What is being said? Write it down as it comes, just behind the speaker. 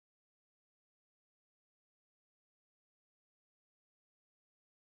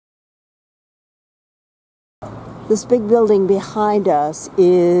This big building behind us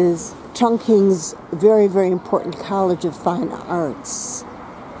is Chongqing's very, very important College of Fine Arts.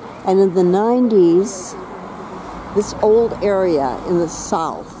 And in the 90s, this old area in the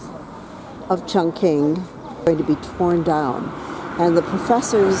south of Chongqing was going to be torn down. And the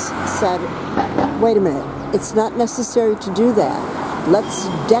professors said, wait a minute, it's not necessary to do that. Let's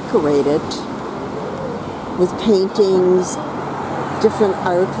decorate it with paintings, different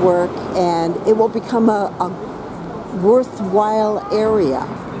artwork, and it will become a worthwhile area,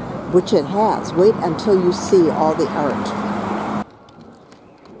 which it has. Wait until you see all the art.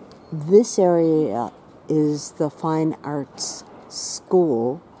 This area is the Fine Arts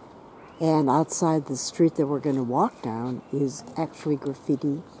School, and outside the street that we're going to walk down is actually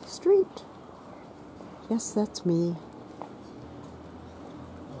Graffitti Street. Yes, that's me.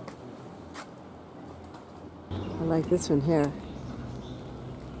 I like this one here.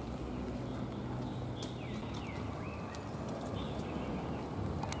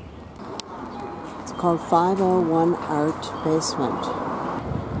 It's called 501 Art Basement.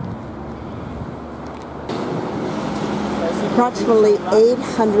 Approximately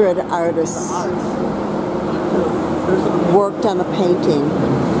 800 artists worked on a painting.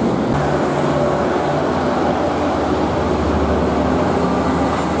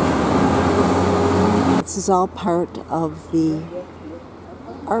 This is all part of the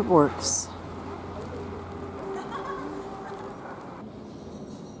artworks.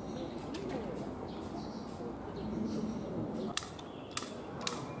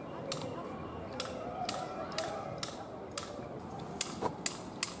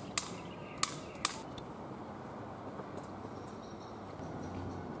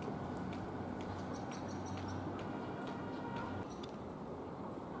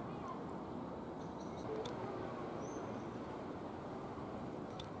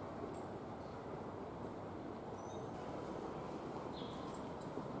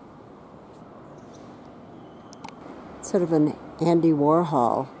 Sort of an Andy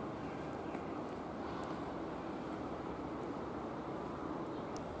Warhol.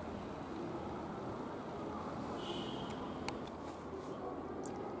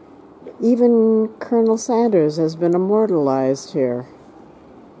 Even Colonel Sanders has been immortalized here.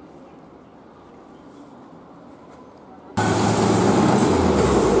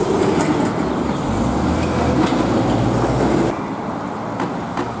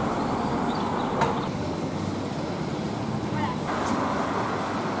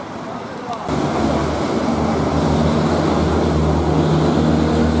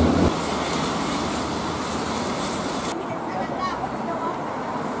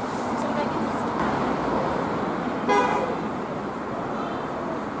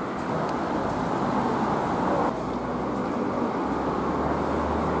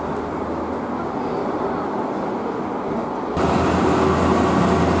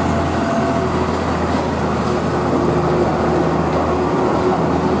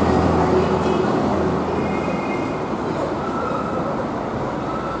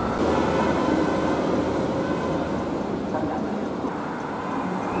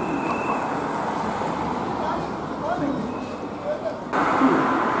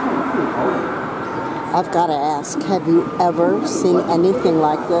 I've got to ask, have you ever seen anything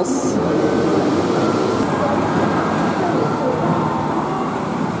like this?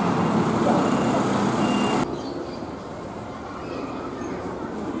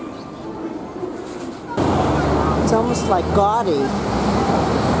 It's almost like gaudy.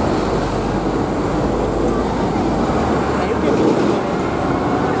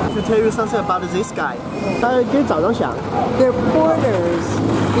 To tell you something about this guy. They're porters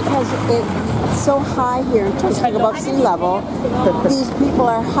because it's so high here in Chongqing above sea level. These people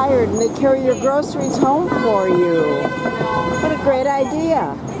are hired and they carry your groceries home for you. What a great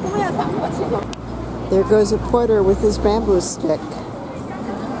idea. There goes a porter with his bamboo stick.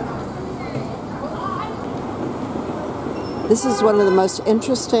 This is one of the most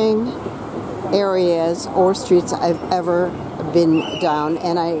interesting areas or streets I've ever been down,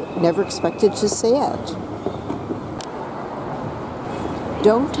 and I never expected to see it.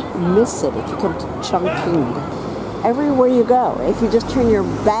 Don't miss it if you come to Chongqing. Everywhere you go, if you just turn your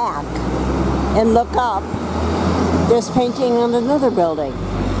back and look up, there's painting on another building.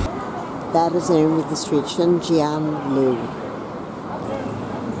 That is the name of the street, Xinjiang Lu.